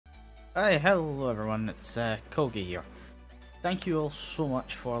Hi, hello everyone, it's Colgie here. Thank you all so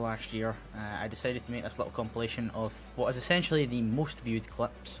much for last year. I decided to make this little compilation of what is essentially the most viewed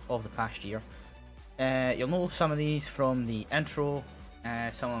clips of the past year. You'll know some of these from the intro,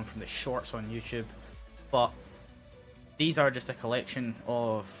 some of them from the shorts on YouTube, but these are just a collection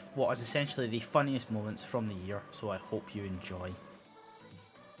of what is essentially the funniest moments from the year, so I hope you enjoy.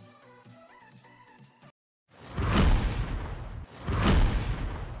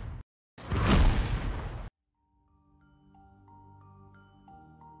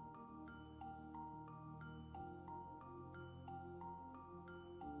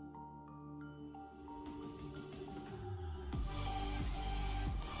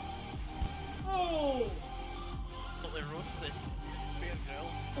 Totally roasted. Bear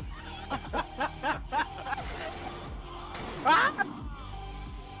Grylls.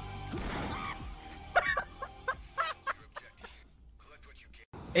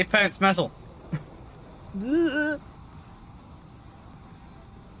 £8 missile. You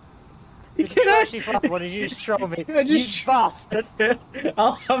can actually fuck. What did you just show me? You bastard!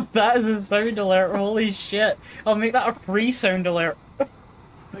 I'll have that as a sound alert. Holy shit! I'll make that a free sound alert.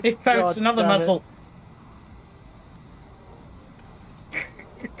 £8, another missile.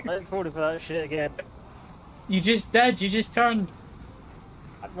 I ain't falling for that shit again. You just did. You just turned.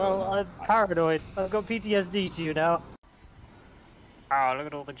 Well, I'm paranoid. I've got PTSD to you now. Oh, look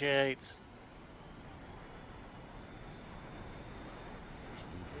at all the jades.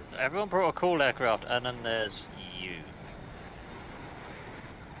 Everyone brought a cool aircraft, and then there's you.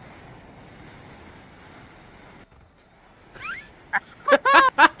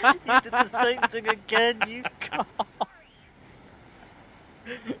 You did the same thing again, you can't.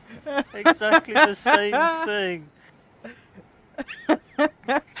 Exactly the same thing.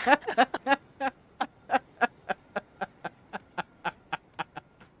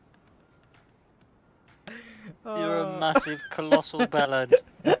 You're a massive colossal bellend.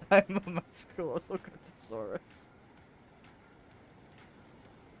 I'm a massive colossal Contosaurus.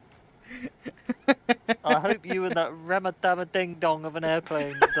 I hope you and that ramadama ding dong of an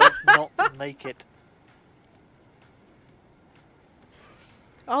airplane does not make it.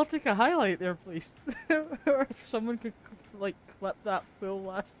 I'll take a highlight there, please. Or if someone could, like, clip that full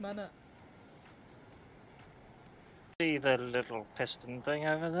last minute. See the little piston thing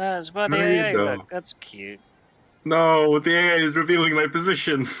over there? It's about No, the you AA, don't. look, that's cute. No, the AI is revealing my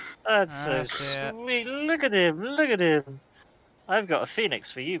position. That's Ah, so shit. sweet. Look at him, look at him. I've got a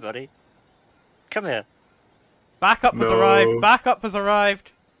phoenix for you, buddy. Come here. Backup has No. arrived. Backup has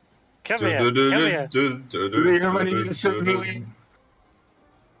arrived. Come here. Come here. Do they have any disability?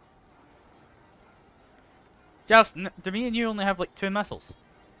 Just, do me and you only have like 2 missiles?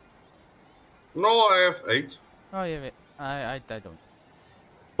 No, I have 8. Oh yeah, wait. I don't.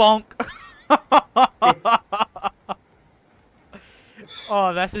 Bonk!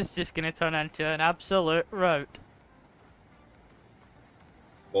 Oh, this is just gonna turn into an absolute rout.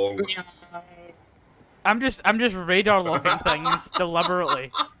 Bonk. I'm just radar locking things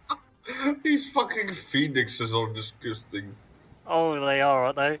deliberately. These fucking phoenixes are disgusting. Oh, they are,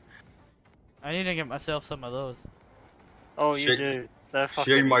 aren't they? I need to get myself some of those. Oh, you Shame- do. They're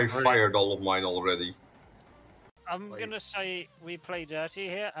fucking Shame I brilliant. fired all of mine already. I'm gonna say we play dirty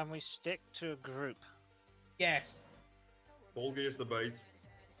here and we stick to a group. Yes. Colgie is the bait.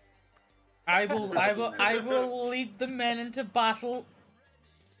 I will lead the men into battle.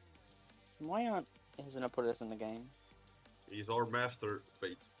 Why isn't it put us in the game? He's our master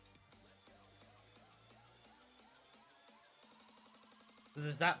bait.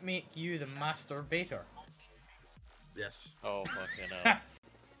 Does that make you the master baiter? Yes. Oh, fucking hell.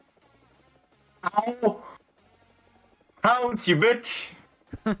 Ow! Pounce, you bitch!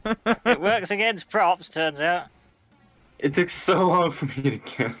 It works against props, turns out. It took so long for me to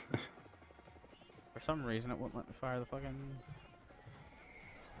get. For some reason, it won't let me fire the fucking.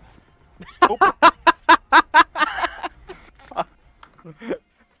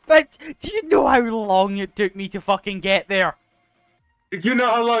 But do you know how long it took me to fucking get there? You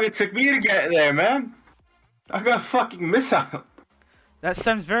know how long it took me to get there, man? I got a fucking mishap. That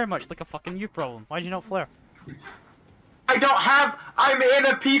sounds very much like a fucking you problem. Why'd you not flare? I don't have. I'm in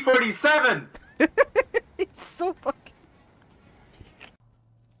a P-47. It's so fucking.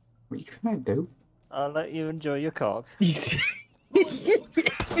 What are you trying to do? I'll let you enjoy your cock. What's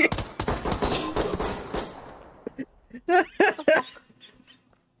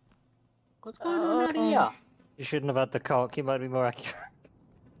going on out here? You shouldn't have had the cock, you might be more accurate.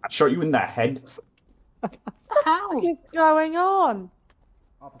 I shot you in the head. How? What's going on?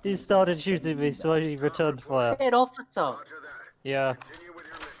 He started shooting me, so I returned fire. Head officer. Yeah.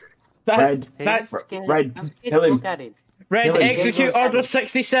 That's Red, I'm scared kill to him. look at him. Red. Kill him. Execute Order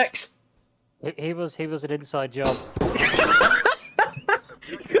 66. He was an inside job.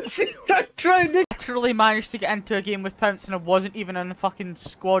 I literally managed to get into a game with Pounce and I wasn't even in the fucking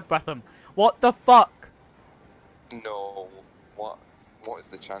squad with him. What the fuck? No. What is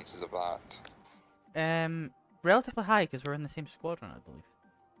the chances of that? Relatively high because we're in the same squadron, I believe.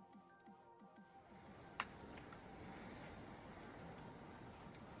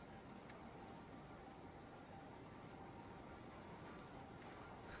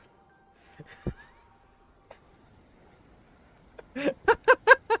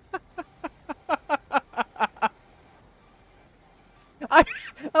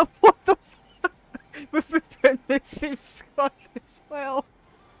 What the fuck? We've been in the same squad as well.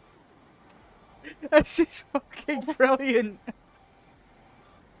 This is fucking brilliant.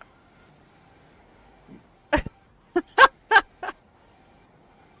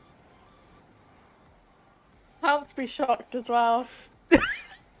 Helps be shocked as well.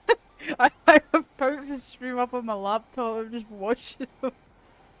 I have Pounce's stream up on my laptop. I'm just watching him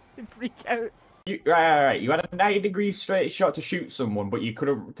freak out. Right. You had a 90-degree straight shot to shoot someone, but you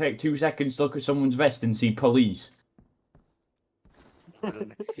couldn't take 2 seconds to look at someone's vest and see police.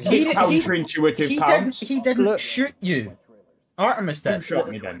 Counterintuitive, Pounce. He didn't shoot you. Artemis did. Who shot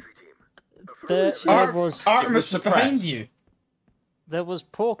me then? Artemis was behind you. There was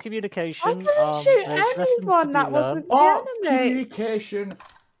poor communication. I didn't shoot anyone. That wasn't the enemy. Communication.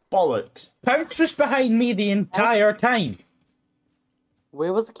 Bollocks. Pounce was behind me the entire time.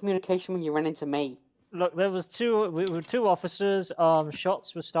 Where was the communication when you ran into me? Look, we were two officers.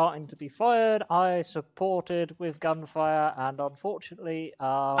 Shots were starting to be fired. I supported with gunfire, and unfortunately,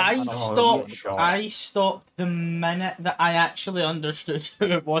 I stopped the minute that I actually understood who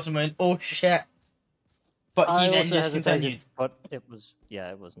it was and went, "Oh shit!" But he then just continued. But it was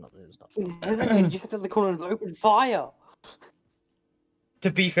not. You just had to the corner and open fire. To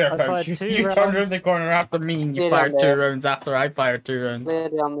be fair, Pounce, you turned around the corner after me and you fired 2 rounds after I fired 2 rounds. They're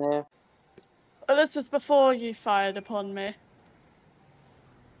down there. Well, this was before you fired upon me.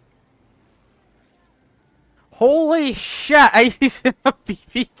 Holy shit! I using a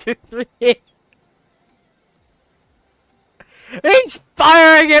BB-238. He's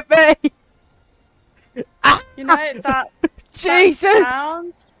firing at me! You know that. Jesus! That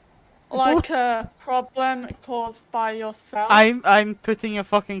sounds like a problem caused by yourself. I'm putting a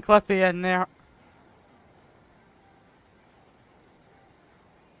fucking clippy in there.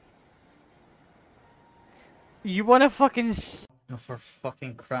 You wanna fucking oh, for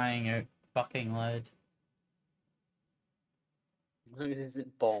fucking crying out fucking loud. Who is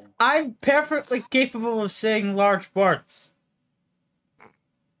it, bomb? I'm perfectly capable of saying large words.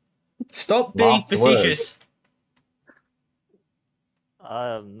 Stop being facetious.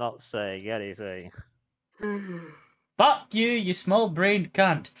 I am not saying anything. Fuck you, you small-brained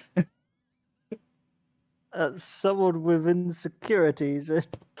cunt. Someone with insecurities in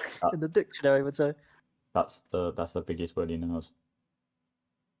the dictionary would say. That's the biggest word he knows.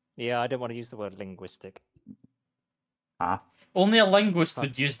 Yeah, I don't want to use the word linguistic. Ah. Only a linguist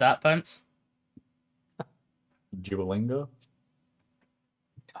would use that, Pounce. Duolingo?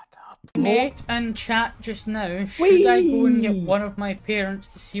 Note in chat just now, should I go and get one of my parents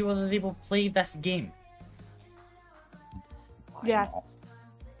to see whether they will play this game? Yeah.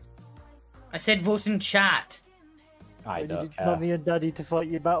 I said vote in chat. I don't Need care. Mummy and Daddy to fight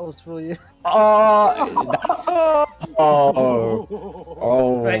your battles for you. Oh.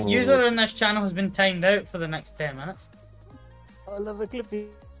 Right, user in this channel has been timed out for the next 10 minutes. I love a clippy.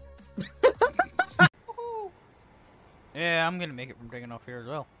 Yeah, I'm gonna make it from digging off here as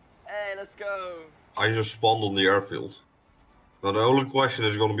well. Hey, let's go. I just spawned on the airfield. Now the only question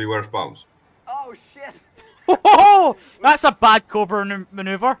is going to be where's Pounce? Oh shit. Oh, that's a bad Cobra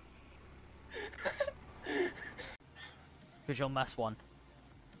maneuver. Because you'll miss one.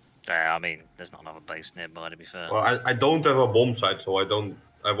 Yeah, I mean, there's not another base nearby, to be fair. Well, I don't have a bomb site, so I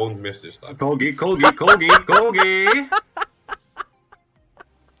won't miss this time. Colgie.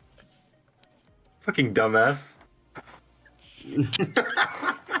 Fucking dumbass.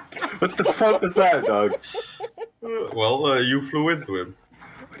 What the fuck was that, dog? Well, you flew into him.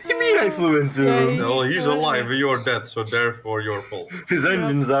 What do you mean I flew into him? Well, he's alive and you're dead, so therefore your fault. His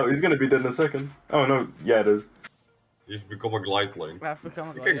engine's out. He's gonna be dead in a second. Oh no, yeah it is. He's become a glide plane. I've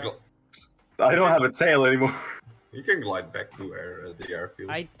become a You can I don't have a tail anymore. You can glide back to the airfield.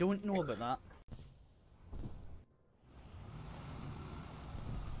 I don't know about that.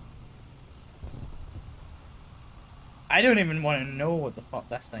 I don't even want to know what the fuck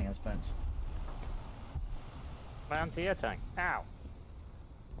this thing is, Bounce. My anti-air tank. Ow.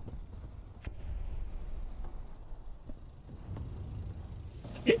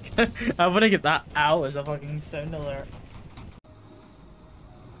 I wanna get that out as a fucking sound alert.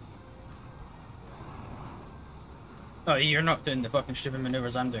 Oh, you're not doing the fucking stupid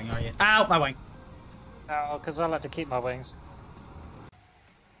maneuvers I'm doing, are you? Ow, my wing! No, because I like to keep my wings.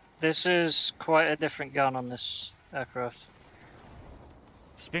 This is quite a different gun on this aircraft.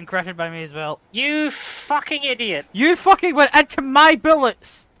 It's been crashed by me as well. You fucking idiot! You fucking went into my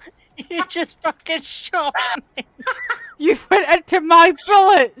bullets! You just fucking shot me! You went into my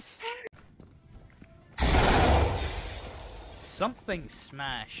bullets! Something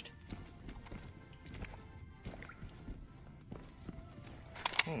smashed.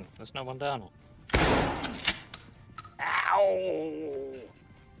 There's no one down it. Ow!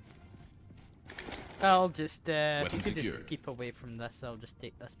 I'll just, if you could just keep away from this, I'll just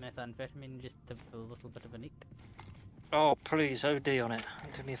take this methamphetamine and just have a little bit of an eat. Oh, please, OD on it.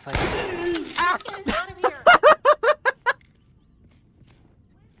 Do me a favour.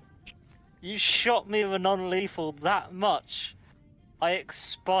 You shot me with a non-lethal that much. I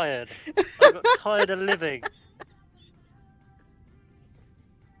expired. I got tired of living.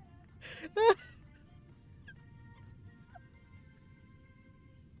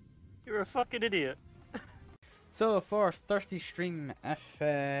 You're a fucking idiot. So for Thirsty Stream, if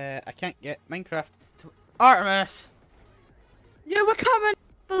I can't get Minecraft to Artemis! You were coming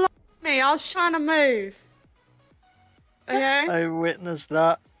below me. I was trying to move. Okay? I witnessed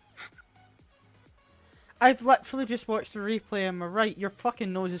that. I've literally just watched the replay on my right. Your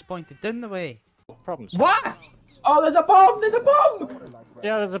fucking nose is pointed down the way. Problems. What? Oh, there's a bomb! There's a bomb!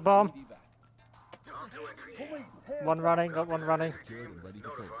 Yeah, there's a bomb. One running, got one running.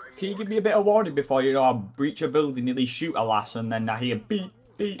 Can you give me a bit of warning before you breach a building, nearly shoot a lass, and then I hear beep,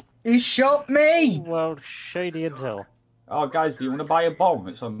 beep? He shot me! Well, shady intel. Oh, guys, do you want to buy a bomb?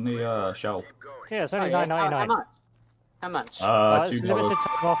 It's on the shelf. Yeah, it's only Oh, yeah. $9.99. How much? It's $2. limited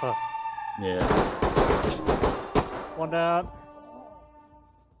time offer. Yeah. One down.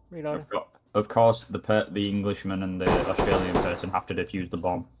 Reload. Of course, the Englishman and the Australian person have to defuse the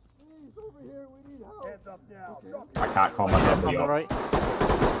bomb. I can't call myself On the right.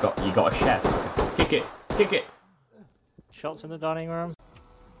 You got a chef. Kick it! Kick it! Shots in the dining room.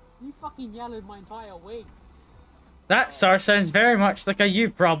 You fucking yelled my entire wing. That, sir, sounds very much like a you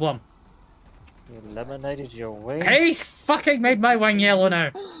problem. You eliminated your wing. He's fucking made my wing yellow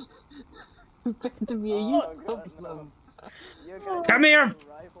now. Better to be a you problem. Come here,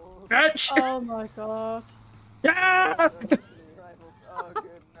 bitch! Oh my god. Yeah! Oh, good,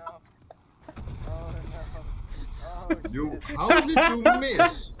 no. Oh, no. How did you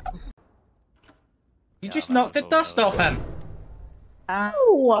miss? You just knocked the dust off him.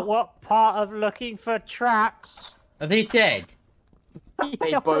 What part of looking for traps? Are they dead?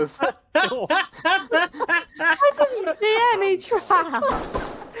 They both. I didn't see any trap.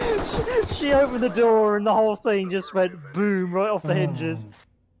 She opened the door and the whole thing just went boom right off the hinges.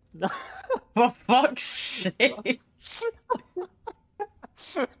 For fuck's sake!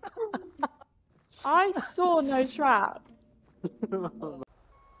 I saw no trap.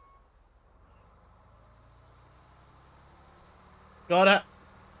 Got it.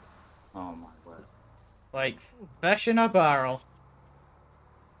 Oh my word. Like fish in a barrel.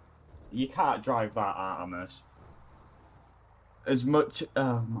 You can't drive that Artemis. As much.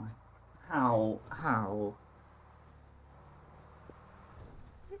 Oh my. How? How?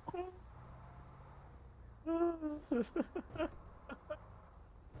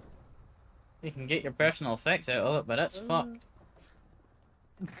 You can get your personal effects out of it, but it's fucked.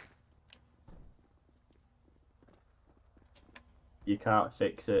 You can't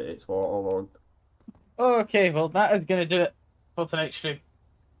fix it, it's waterlogged. Okay, well that is gonna do it for tonight's stream.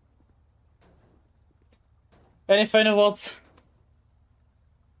 Any final words?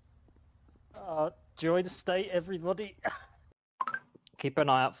 Joy the state, everybody. Keep an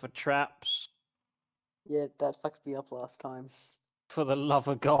eye out for traps. Yeah, that fucked me up last time. For the love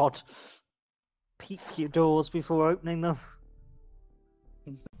of God. Peek your doors before opening them.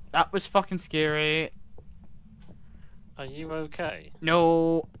 That was fucking scary. Are you okay?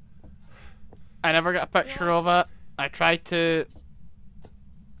 No. I never got a picture of it. I tried to...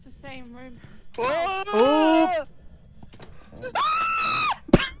 It's the same room. Oh!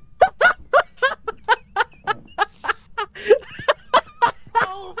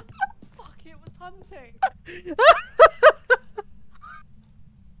 Oh, fuck, it was hunting.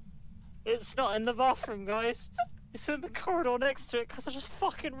 It's not in the bathroom, guys. It's in the corridor next to it because I just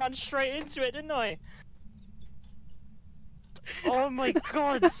fucking ran straight into it, didn't I? Oh my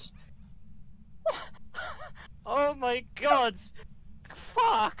god! Oh my god!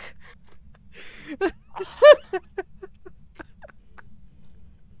 Fuck!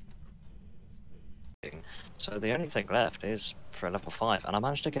 the only thing left is for a level 5, and I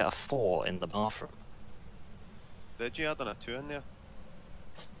managed to get a 4 in the bathroom. Did you? I done a 2 in there.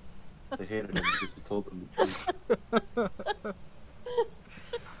 They hated him because he told them the truth.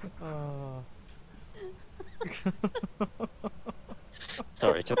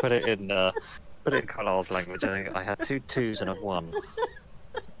 Sorry, to put it in Carlisle's language, I had 2 2s and a 1.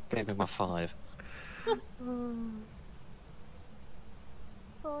 Gave him a 5.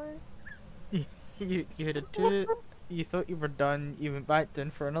 Sorry. You had a 2, you thought you were done, you went back down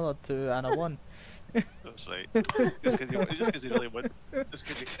for another 2 and a 1. That's right. Just because he really would. Just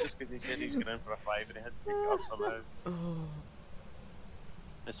because he said he was going in for a 5 and he had to pick it up somehow.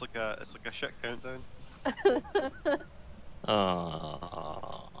 It's like a shit countdown.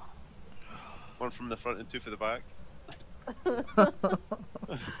 One from the front and 2 for the back.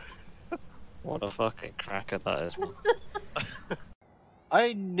 What a fucking cracker that is, man.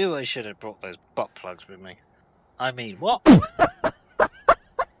 I knew I should have brought those butt plugs with me. I mean, what?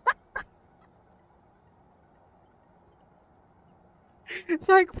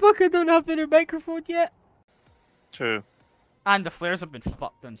 Thank fuck I don't have the new microphone yet. True. And the flares have been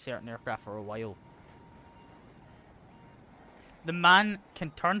fucked on certain aircraft for a while. The man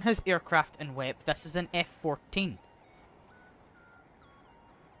can turn his aircraft and whip. This is an F-14.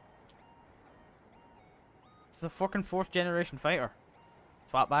 It's a fucking 4th generation fighter.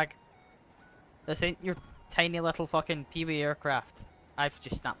 Swapbag. This ain't your tiny little fucking peewee aircraft. I've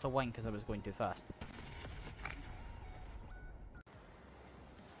just snapped a wing because I was going too fast.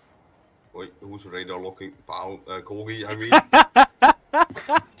 Wait, who's radar looking? Colgie, I mean.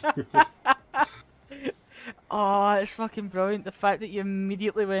 Oh, it's fucking brilliant. The fact that you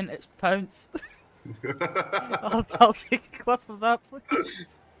immediately went, it's pounce. I'll take a clip of that,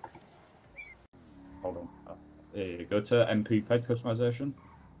 please. Hold on. Go to MP ped customization.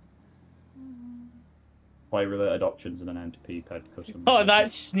 Player related options and then MP ped customization. Oh,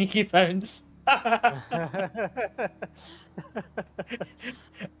 that's sneaky pounce.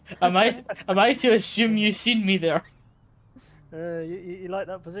 Am I to assume you've seen me there? You like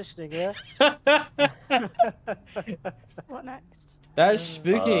that positioning, yeah? What next? That's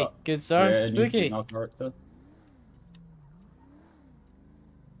spooky. Good song, spooky.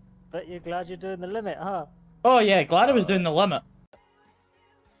 Bet you're glad you're doing the limit, huh? Oh yeah, glad I was doing the limit.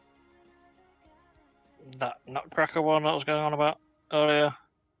 That nutcracker one that was going on about earlier.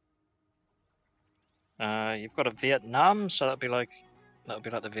 You've got a Vietnam, so that would be like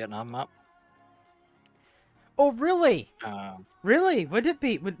the Vietnam map. Oh really? Really? Would it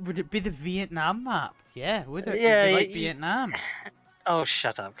be? Would it be the Vietnam map? Yeah, would it? Yeah, Would it be like Vietnam. Oh,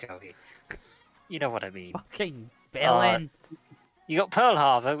 shut up, Colgie. You know what I mean. Fucking bellend. You got Pearl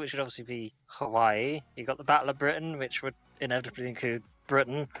Harbor, which would obviously be Hawaii. You got the Battle of Britain, which would inevitably include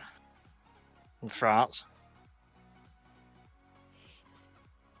Britain and France.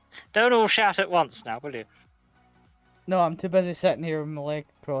 Don't all shout at once now, will you? No, I'm too busy sitting here with my leg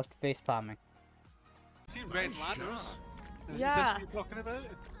crossed, face palming. See red ladders? Yeah. Is this what you're talking about?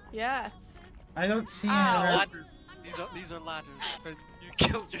 Yes. I don't see These any are red. ladders. These are ladders. But you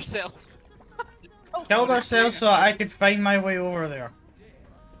killed yourself. Killed ourselves so I could find my way over there.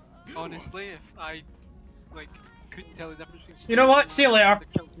 Honestly, if I couldn't tell the difference between You know what? See you later.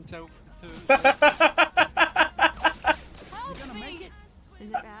 killed himself too. You gonna make it? Is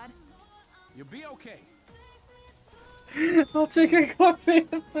it bad? You'll be okay. I'll take a copy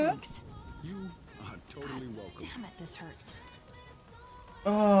of that. Thanks. You are totally welcome. Damn it, this hurts.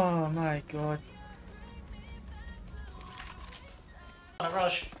 Oh my god. On a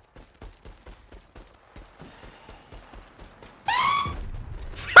rush.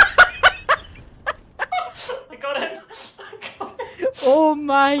 I got it. Oh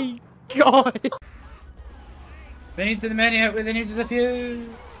my god. They need to the menu with the needs of the few.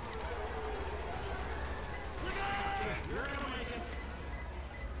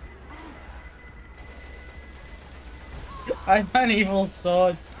 I'm an evil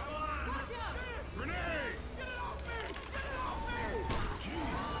sword.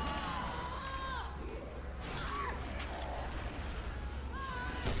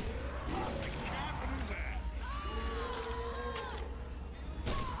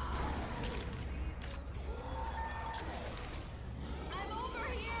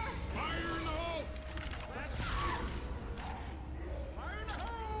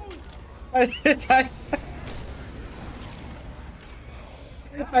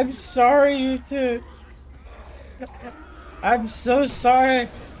 I'm sorry, you two. I'm so sorry.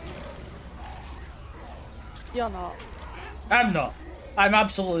 You're not. I'm not. I'm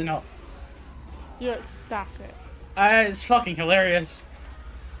absolutely not. You're ecstatic. It's fucking hilarious.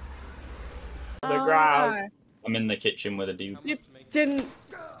 The ground. I'm in the kitchen with a dude. You didn't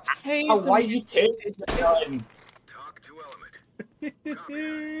tase Oh, why him. you taking the gun?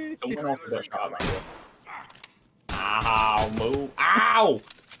 Someone else got shot at that. Ow, move. Ow!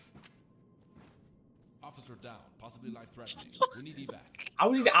 Officer down, possibly life-threatening. We need evac.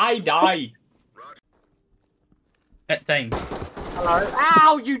 How did I die? At time. Hello?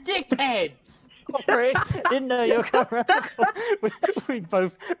 Ow, you dickheads! Sorry, didn't know you were coming around. We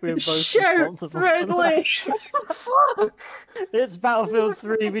both Shoot, responsible. Ridley! It's Battlefield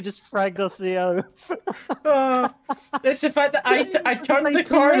 3. We just fragged our CO. It's the fact that I turned the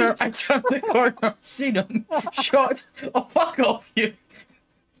corner. I turned the corner. Seen him. Shot. Oh, fuck off you.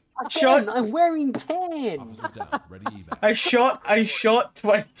 Again, I'm wearing 10. I shot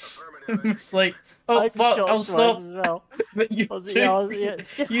twice. It's like, oh fuck, shot I'll twice stop. as well. But you Was it- two, yeah,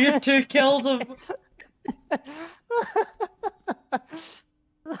 yeah. you two killed him.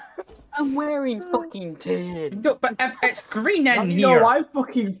 I'm wearing fucking 10. No, but if it's green in You here. know, I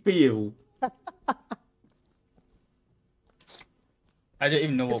fucking feel. I don't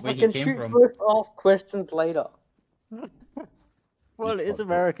even know what Just way he fucking came shoot from. first, ask questions later. Well, it is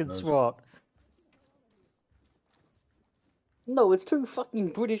American SWAT. No, it's two fucking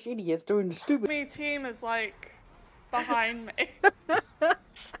British idiots doing the stupid. My team is like behind me.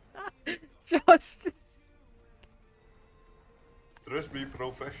 Just. Trust me,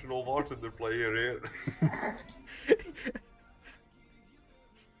 professional bartender player here.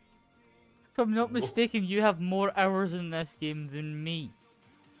 If I'm not mistaken, you have more hours in this game than me.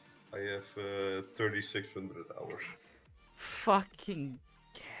 I have 3,600 hours. Fucking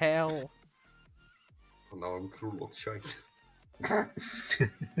hell. And now I'm Qrulant shite.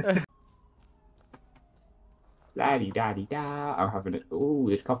 La-di-da-di-da. I'm having it. Ooh,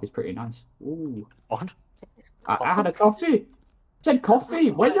 this coffee's pretty nice. Ooh. What? I had a coffee. Said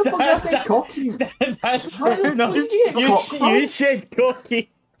coffee. When the fuck did I say coffee? That's When the no, fuck did you get you said coffee.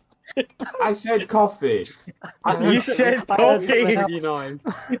 I said coffee. You said coffee.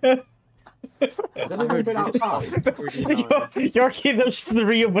 Has anyone been outside? Yorkie, there's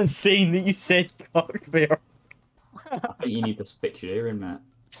 3 of us saying that you said cock there. I think you need to fix your earring,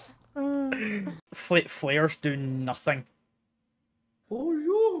 mate. Flares do nothing.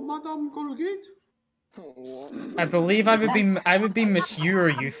 Bonjour, Madame Colgate. I believe I would be Monsieur,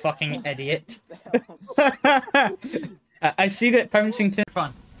 you fucking idiot. I see that pouncing to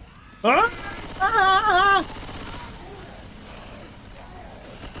fun.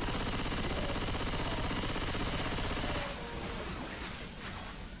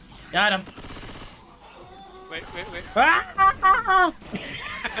 Got him. Wait.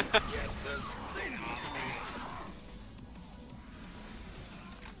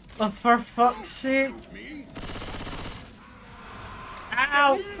 Oh, for fuck's sake.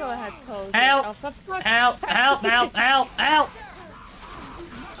 Ow! Please go ahead, Colgie. Help! Oh, for fuck's Help! sake. Help!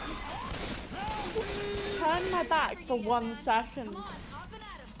 Turn my back for 1 second.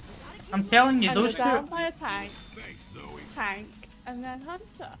 I'm telling you, And those you're down two. by a tank, and then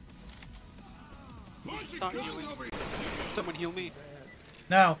Hunter. Start healing. Someone heal me.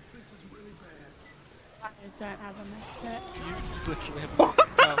 No. I don't have a medkit. You literally have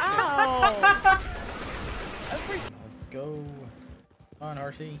Ow! Let's go. Come on,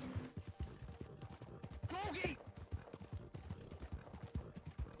 RC.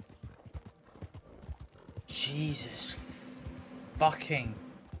 Jesus fucking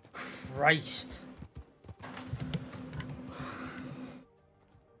Christ.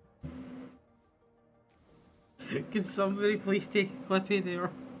 Can somebody please take a clippy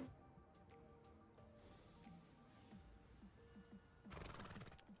there?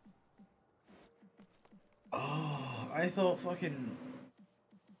 Oh, I thought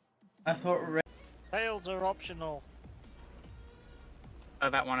Tails are optional. Oh,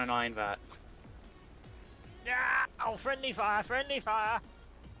 that one and iron that. Yeah! Oh, friendly fire!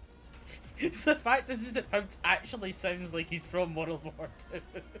 It's the fact is that Pimps actually sounds like he's from World War II.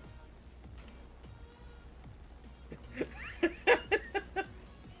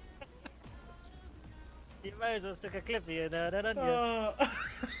 You may as well stick a clippy in there, don't you?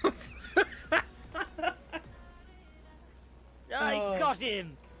 I got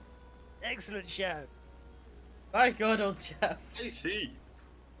him! Excellent show. My God, old chap. I see.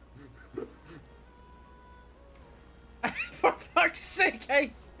 For fuck's sake,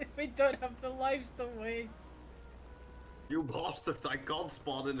 Ace, we don't have the lives to waste. You bastard, I can't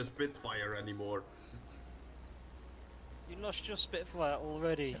spawn in a Spitfire anymore. You lost your Spitfire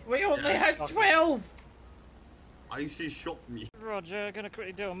already. We only had 12! Icy shot me. Roger, gonna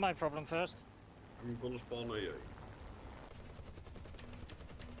quickly deal with my problem first. I'm gonna spawn AA.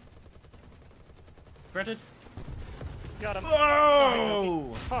 Britted? Got him.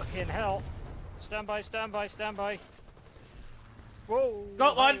 Whoa! Fucking hell. Stand by, stand by, stand by. Whoa!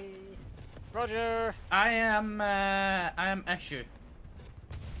 Got one! Hey. Roger! I am issue.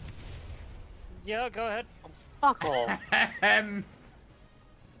 Yeah, go ahead. Fuck off.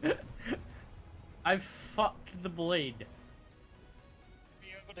 I fucked the blade.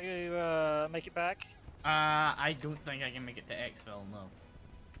 Are you able to make it back? I don't think I can make it to Xville, no.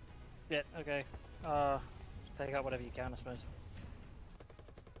 Yeah, okay. Take out whatever you can, I suppose.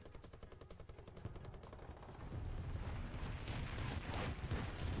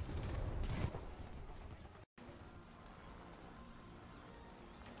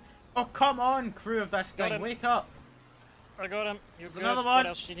 Oh, come on, crew of this Got thing, him. wake up! I got him. You're There's good. another What one.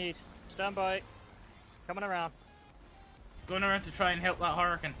 else do you need? Stand by. Coming around. Going around to try and help that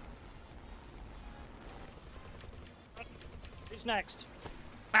hurricane. Who's next?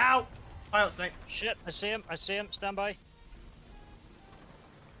 Ow! Pilot snipe. Shit, I see him. I see him. Stand by.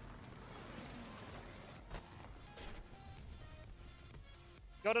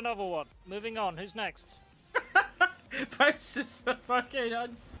 Got another one. Moving on. Who's next? This is a fucking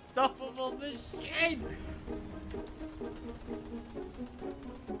unstoppable machine!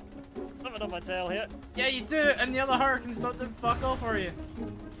 Something on my tail here. Yeah, you do, and the other hurricane's not doing fuck all for you.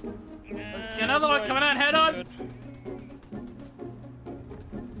 Another one coming in, head on!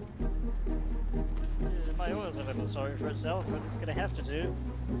 My oil's a little sorry for itself, but it's gonna have to do.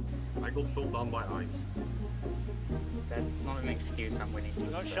 I got shot down by ice. That's not an excuse, I'm winning.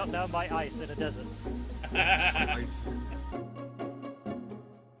 Got shot down by ice in a desert. Ice.